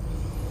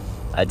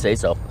 I'd say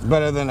so.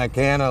 Better than a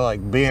can of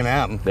like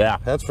B&M. Yeah.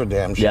 That's for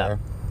damn sure. Yeah.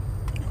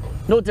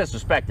 No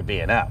disrespect to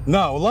B&M.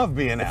 No, love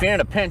B&M. If you're in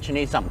a pinch and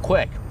need something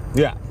quick,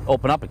 yeah,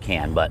 open up a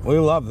can, but we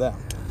love them.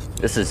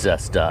 This is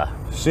just,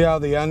 See how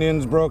the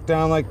onions broke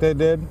down like they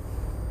did?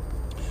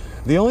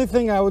 The only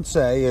thing I would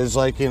say is,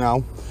 like, you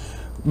know,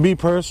 me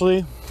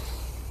personally,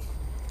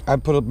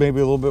 I'd put maybe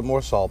a little bit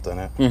more salt in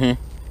it.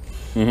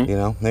 Mm-hmm. Mm-hmm. You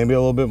know, maybe a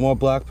little bit more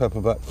black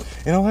pepper, but,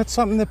 you know, that's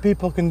something that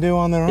people can do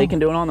on their own. They can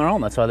do it on their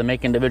own. That's why they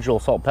make individual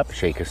salt pepper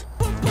shakers.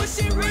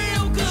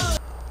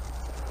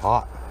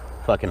 Hot.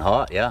 Fucking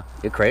hot, yeah.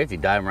 You're crazy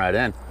diving right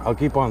in. I'll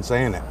keep on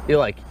saying it. You're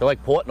like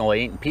Portnoy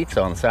eating pizza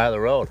on the side of the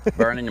road,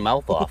 burning your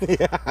mouth off.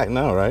 Yeah, I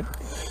know, right?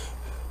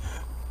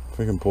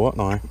 Freaking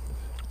Portnoy.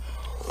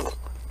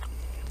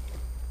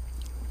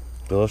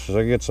 Delicious.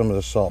 I get some of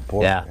the salt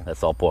pork. Yeah, that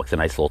salt pork's a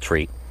nice little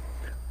treat.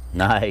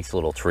 Nice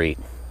little treat.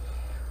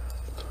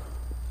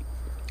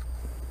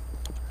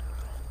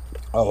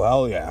 Oh,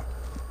 hell yeah.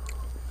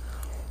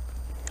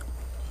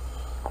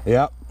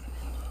 Yep.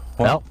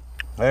 Well,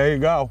 there you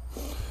go.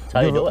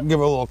 That's how you do it. Give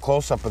a little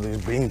close-up of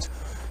these beans.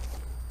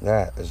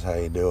 That is how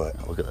you do it.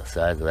 Look at the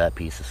size of that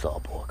piece of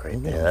salt pork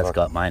right there. That's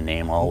got my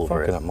name all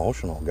over it. Fucking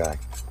emotional guy.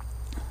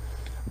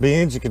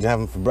 Beans, you can have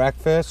them for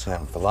breakfast, you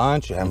have them for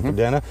lunch, you have them for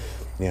dinner.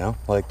 You know,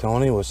 like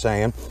Tony was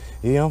saying,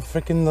 you know,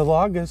 freaking the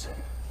loggers,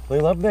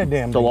 they love their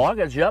damn beans. The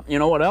loggers, yep. You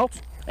know what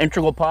else?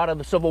 Integral part of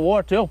the Civil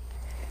War, too.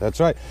 That's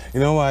right. You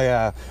know,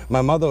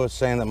 my mother was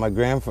saying that my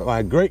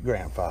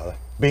great-grandfather,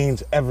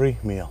 beans every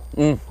meal.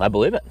 I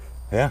believe it.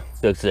 Yeah.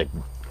 It's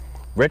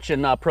rich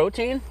in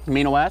protein,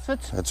 amino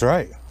acids. That's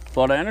right. A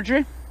lot of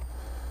energy.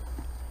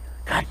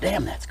 God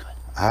damn, that's good.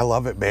 I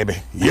love it,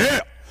 baby.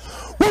 Yeah!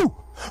 Woo!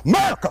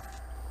 America!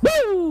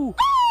 Woo!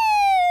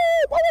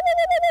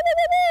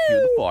 Cue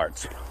the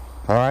farts.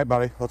 All right,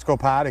 buddy. Let's go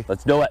party.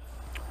 Let's do it.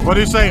 What do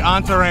you say,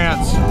 aunt or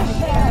aunts?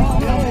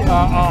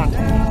 Aunt.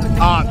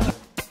 Aunt.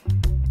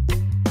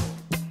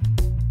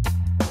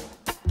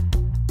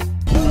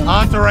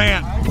 Aunt or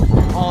aunt?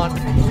 Aunt.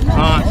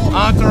 Aunt.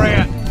 Aunt or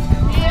aunt?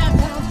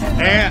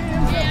 Aunt.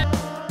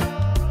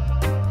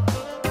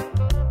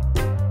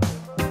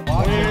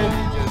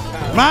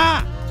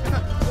 Ma!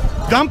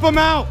 Dump them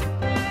out!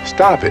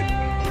 Stop it.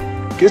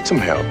 Get some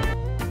help.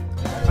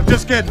 I'm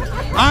just kidding.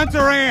 Aunt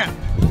or aunt?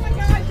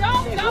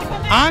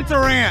 Aunt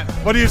or aunt?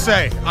 What do you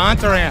say?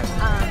 Aunt or aunt?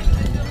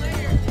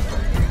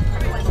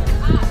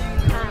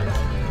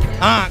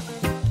 Aunt.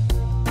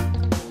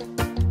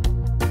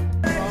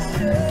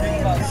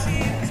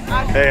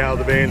 Hey, how are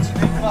the beans?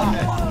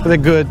 They're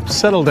good.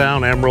 Settle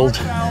down, Emerald.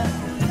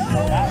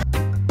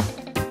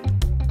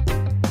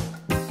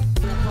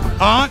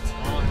 Aunt.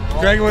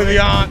 Drag it with the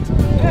aunt.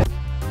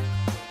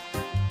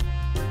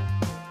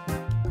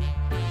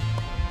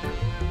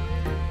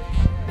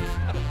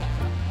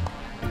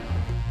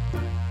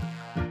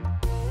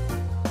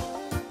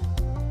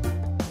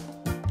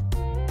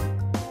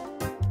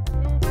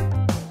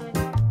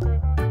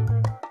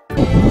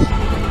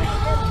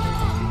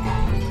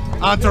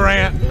 Aunt or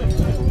aunt?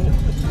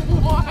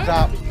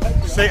 Stop.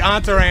 Say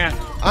aunt or aunt.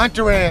 Aunt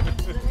or aunt?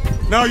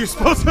 No, you're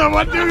supposed to.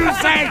 What do you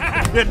say?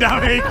 You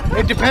dummy.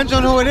 It depends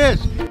on who it is.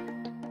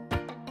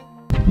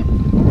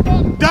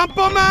 Dump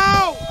them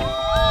out.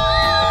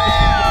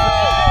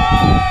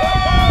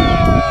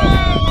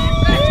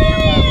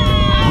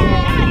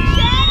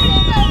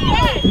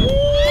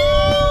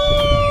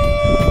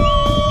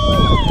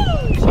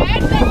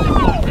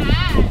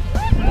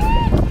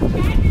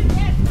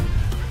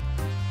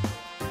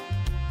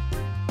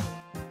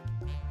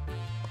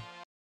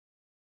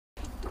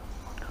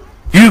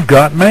 You've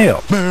got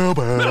mail.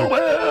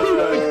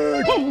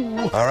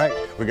 All right,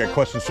 we got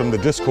questions from the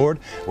Discord.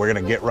 We're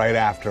gonna get right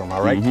after them,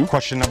 all right?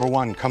 Question number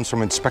 1 comes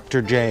from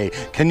Inspector J.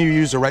 Can you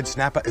use a red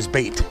snapper as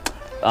bait?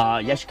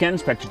 Yes, you can,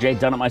 Inspector J.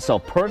 Done it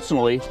myself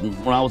personally.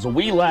 When I was a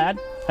wee lad,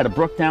 had a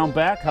brook down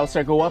back, house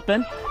I go up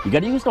in. You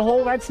gotta use the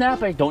whole red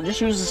snapper. Don't just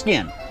use the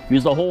skin.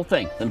 Use the whole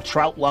thing. Them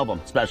trout love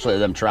them, especially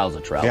them trouser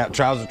trout. Yeah,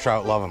 trouser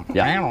trout love them.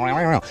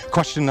 Yeah.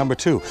 Question number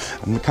 2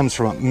 comes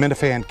from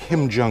Minifan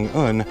Kim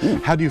Jong-un.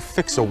 How do you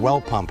fix a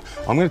well pump?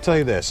 I'm going to tell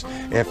you this.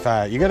 If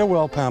you got a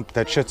well pump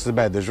that shits the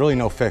bed, there's really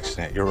no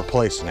fixing it. You're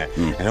replacing it.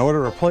 In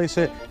order to replace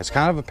it, it's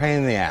kind of a pain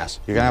in the ass.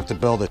 You're going to have to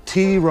build a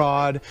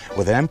T-rod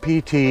with an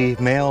MPT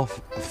male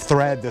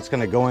thread that's going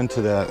to go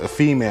into the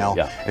female.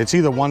 Yeah. It's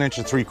either 1 inch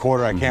or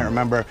 3/4. I can't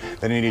remember.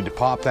 Then you need to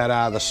pop that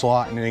out of the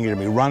slot, and then you're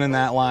going to be running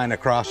that line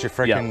across your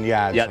freaking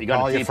yard. Yeah, So you call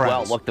gotta your keep well,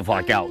 friends. look the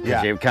fuck out.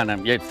 Yeah. You're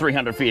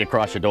 300 feet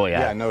across your door,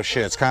 Yeah, no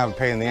shit. It's kind of a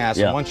pain in the ass.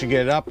 Yeah. And once you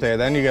get it up there,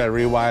 then you got to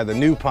rewire the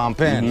new pump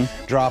in,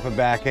 drop it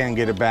back in,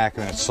 get it back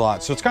in its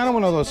slot. So it's kind of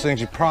one of those things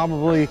you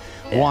probably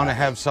want to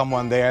have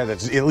someone there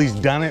that's at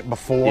least done it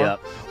before,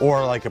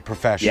 or like a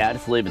professional. Yeah,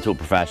 just leave it to a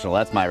professional.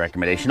 That's my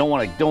recommendation. Don't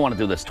want to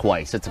do this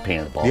twice. It's a pain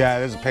in the balls. Yeah,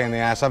 it is a pain in the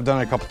ass. I've done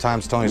it a couple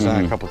times. Tony's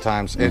done it a couple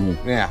times.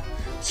 Yeah.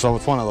 So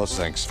it's one of those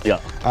things. Yeah.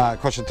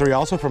 Question 3,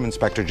 also from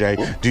Inspector J.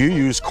 Do you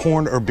use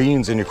corn or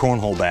beans in your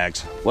cornhole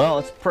bags? Well,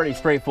 it's a pretty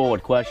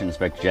straightforward question,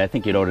 Inspector J. I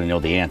think you'd already know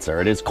the answer.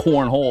 It is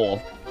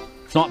cornhole.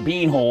 It's not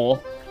bean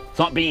hole. It's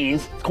not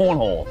beans. It's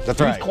cornhole. That's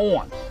Use right.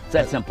 corn. It's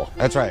that simple.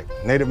 That's right.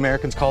 Native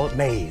Americans call it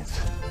maize.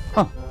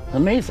 Huh.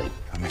 Amazing.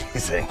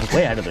 Amazing.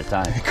 Way ahead of their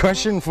time.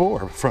 Question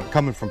 4,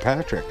 coming from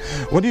Patrick.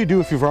 What do you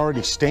do if you've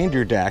already stained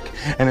your deck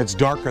and it's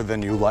darker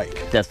than you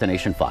like?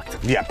 Destination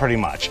fucked. Yeah, pretty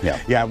much. Yeah,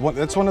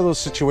 that's one of those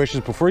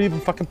situations. Before you even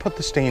fucking put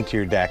the stain to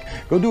your deck,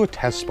 go do a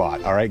test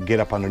spot, all right?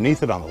 Get up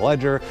underneath it on the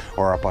ledger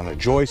or up on a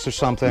joist or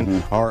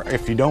something. Or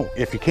if you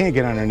can't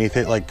get underneath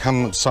it, like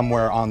come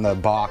somewhere on the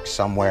box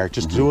somewhere,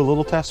 just do a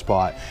little test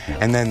spot.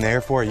 And then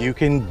therefore you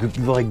can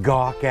like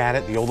gawk at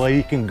it. The old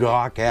lady can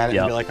gawk at it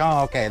and be like,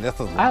 oh, okay, this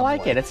is lovely. I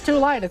like it. It's too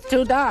light. It's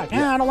too dark.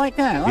 Yeah, I don't like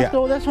that. Let's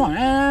go with this one.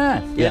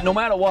 Yeah, no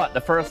matter what,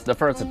 the first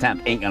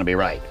attempt ain't gonna be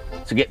right.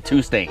 So get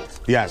 2 stains.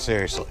 Yeah,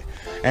 seriously.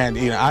 And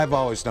I've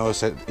always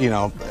noticed that,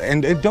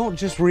 and it don't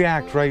just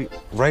react right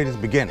at the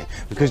beginning,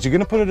 because you're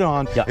gonna put it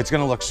on, it's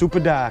gonna look super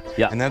dark,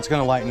 and then it's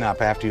gonna lighten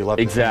up after you let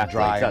it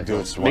dry and do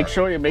its work. Make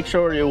sure you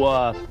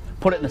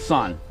put it in the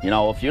sun.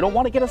 If you don't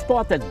want to get a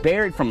spot that's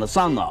buried from the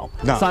sun though,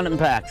 sun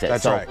impacts it.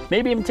 That's so right.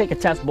 Maybe even take a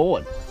test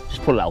board.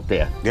 Just put it out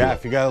there. Yeah,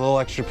 if you got a little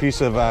extra piece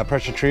of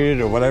pressure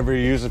treated or whatever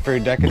you're using for your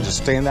deck, and just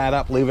stand that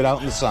up, leave it out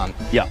in the sun.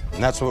 Yeah.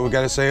 And that's what we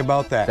got to say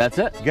about that. That's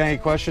it. You got any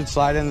questions,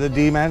 slide into the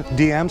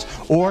DMs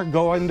or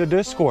go into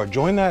Discord.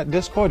 Join that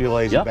Discord, you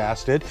lazy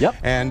bastard. Yep.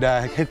 And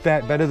hit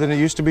that Better Than It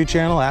Used To Be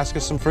channel. Ask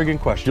us some friggin'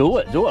 questions. Do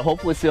it.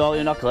 Hopefully see all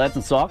your knuckleheads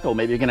in soccer.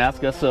 Maybe you can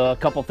ask us a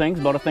couple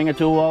things about a thing or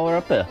two while we're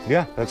up there.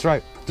 Yeah, that's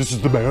right. This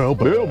is the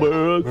mailbag.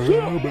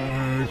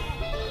 Mailbag.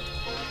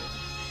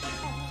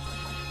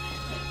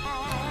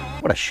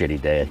 What a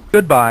shitty day.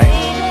 Goodbye.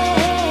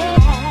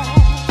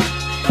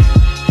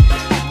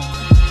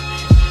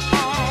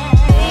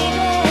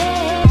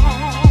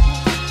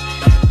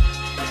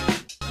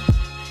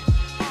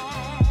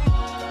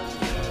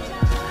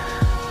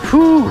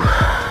 Whew.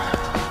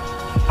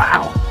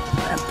 Wow.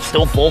 I'm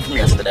still full from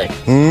yesterday.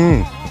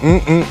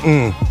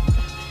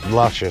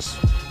 Luscious.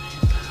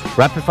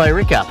 Rapid fire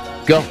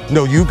recap. Go.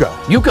 No, you go.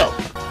 You go.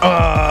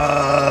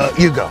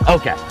 You go.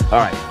 Okay. All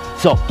right.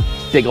 So,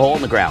 dig a hole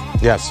in the ground.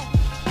 Yes.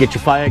 Get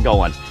your fire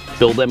going.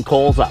 Build them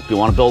coals up. You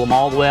want to build them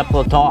all the way up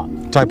to the top.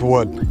 Type of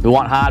wood. We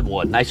want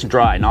hardwood, nice and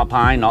dry, not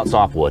pine, not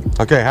softwood.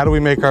 Okay, how do we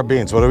make our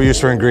beans? What do we use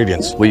for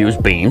ingredients? We use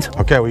beans.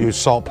 Okay, we use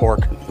salt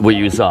pork. We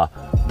use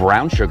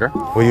brown sugar.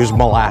 We use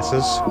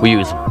molasses. We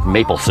use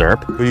maple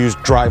syrup. We use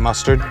dry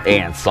mustard.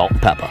 And salt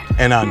and pepper.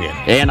 And onion.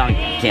 And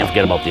onion. Can't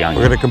forget about the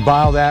onion. We're gonna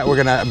combine that. We're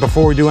gonna,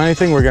 before we do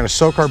anything, we're gonna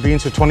soak our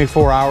beans for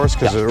 24 hours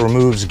because it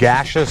removes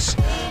gaseous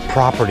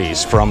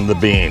properties from the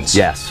beans.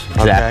 Yes,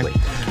 exactly.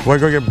 Okay? We're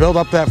gonna build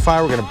up that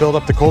fire. We're gonna build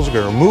up the coals.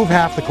 We're gonna remove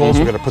half the coals.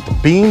 We're gonna put the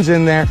beans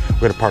in there.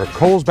 We're gonna put our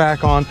coals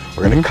back on.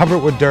 We're gonna cover it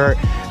with dirt,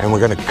 and we're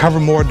gonna cover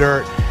more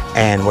dirt,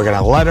 and we're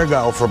gonna let her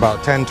go for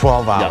about 10,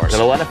 12 hours.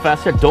 Gonna let it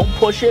fester. Don't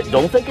push it.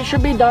 Don't think it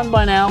should be done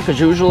by now, because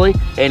usually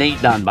it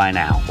ain't done by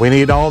now. We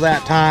need all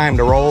that time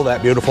to roll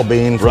that beautiful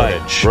bean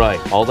footage. Right.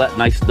 All that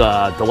nice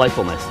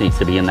delightfulness needs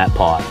to be in that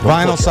pot.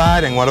 Vinyl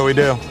siding, what do we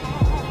do?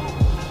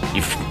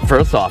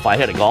 First off, I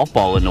hit a golf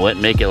ball into it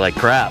and make it like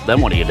crap.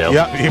 Then what do you do?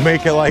 Yep, you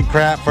make it like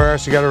crap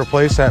first. You got to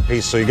replace that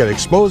piece. So you got to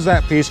expose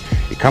that piece.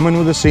 You come in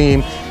with a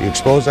seam. You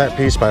expose that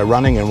piece by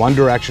running in one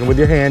direction with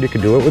your hand. You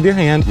can do it with your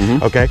hand.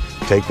 Okay,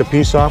 take the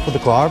piece off with the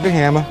claw of your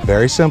hammer.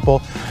 Very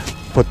simple.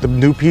 Put the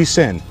new piece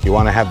in. You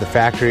want to have the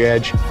factory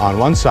edge on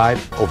one side,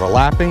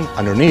 overlapping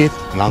underneath,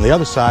 and on the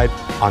other side,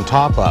 on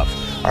top of.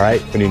 All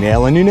right, when you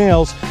nail in your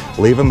nails,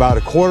 leave them about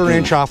a quarter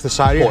inch off the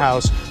side of your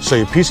house so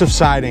your piece of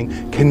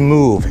siding can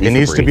move. It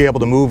needs to be able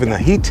to move in the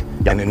heat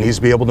and it needs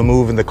to be able to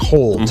move in the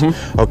cold,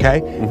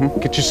 okay?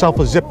 Get yourself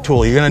a zip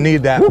tool. You're gonna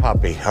need that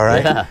puppy, all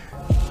right? Yeah.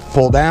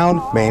 Pull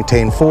down,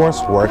 maintain force,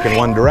 work in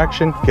one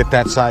direction, get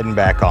that siding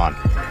back on.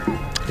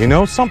 You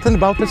know something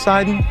about the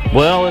siding?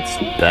 Well, it's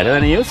better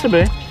than it used to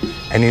be.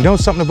 And you know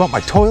something about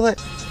my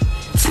toilet?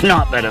 It's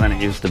not better than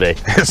it used to be.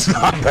 It's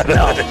not better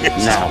than it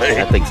used to be.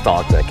 That thing's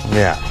toxic.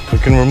 Yeah, we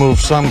can remove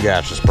some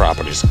gaseous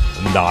properties.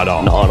 Not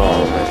all. Not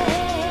all of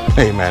it.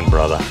 Amen,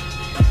 brother.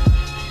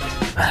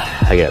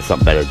 I got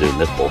something better to do than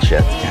this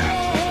bullshit.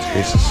 Yeah,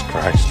 Jesus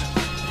Christ.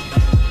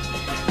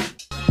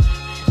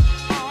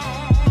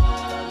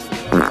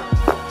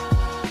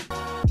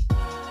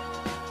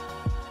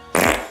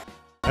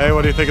 Hey,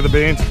 what do you think of the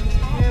beans?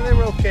 Yeah, they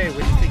were okay.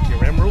 What do you think,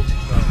 your emerald?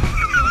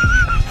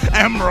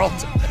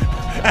 Emerald.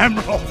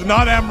 Emerald,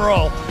 not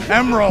emerald.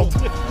 Emerald.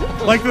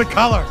 Like the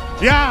color.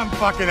 Yeah, I'm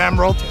fucking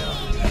emerald.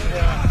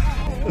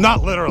 Yeah.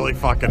 Not literally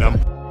fucking him.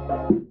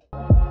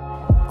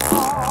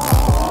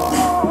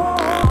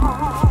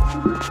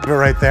 Put it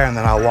right there and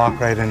then I'll walk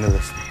right into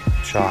the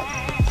shot.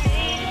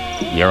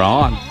 You're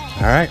on.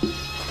 All right.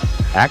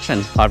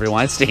 Action, Harvey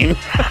Weinstein.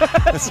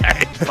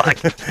 Sorry,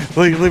 fuck.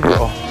 Leave it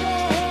roll.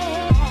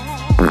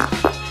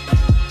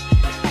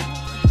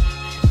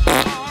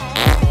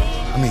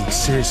 I mean,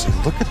 seriously,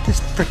 look at this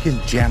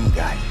freaking gem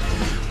guy.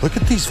 Look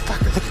at these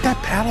fuckers. Look at that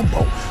paddle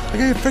boat. Look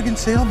at your freaking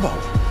sailboat.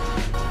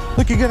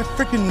 Look, you got a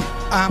freaking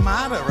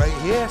armada right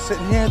here,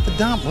 sitting here at the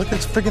dump. Look at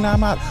this freaking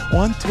armada.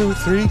 1, 2,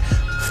 3,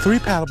 3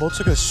 paddle boats.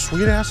 Look at this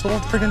sweet ass little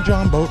freaking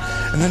John boat.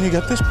 And then you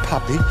got this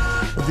puppy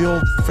with the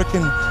old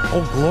freaking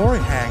Old Glory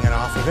hanging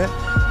off of it.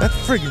 That's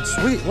freaking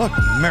sweet. Look,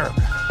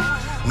 America.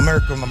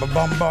 America, I'm a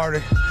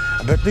bombardier.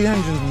 I bet the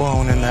engine's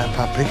blowing in that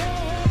puppy.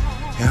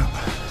 Yeah.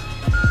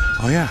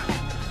 Oh yeah.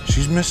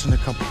 She's missing a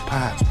couple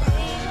parts, but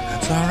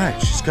that's all right.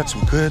 She's got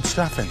some good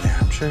stuff in there.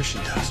 I'm sure she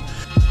does.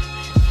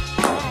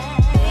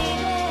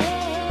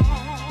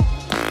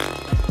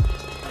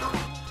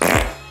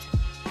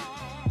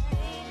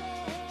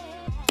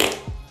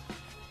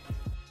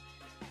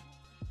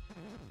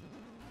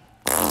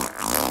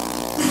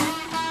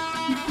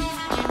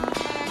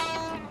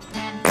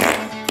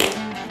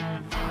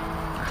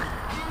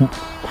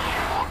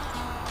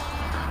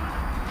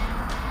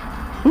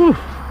 Whew.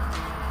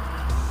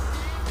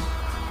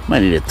 Might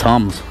need a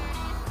Tums.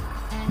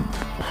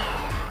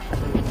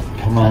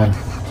 Come on.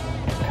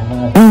 Come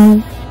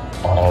on.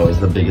 Oh, it's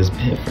the biggest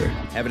piffer.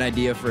 Have an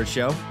idea for a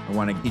show or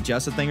want to teach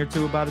us a thing or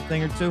two about a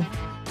thing or two?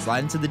 Slide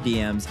into the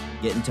DMs,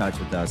 get in touch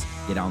with us,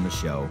 get on the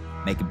show,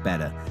 make it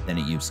better than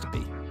it used to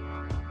be.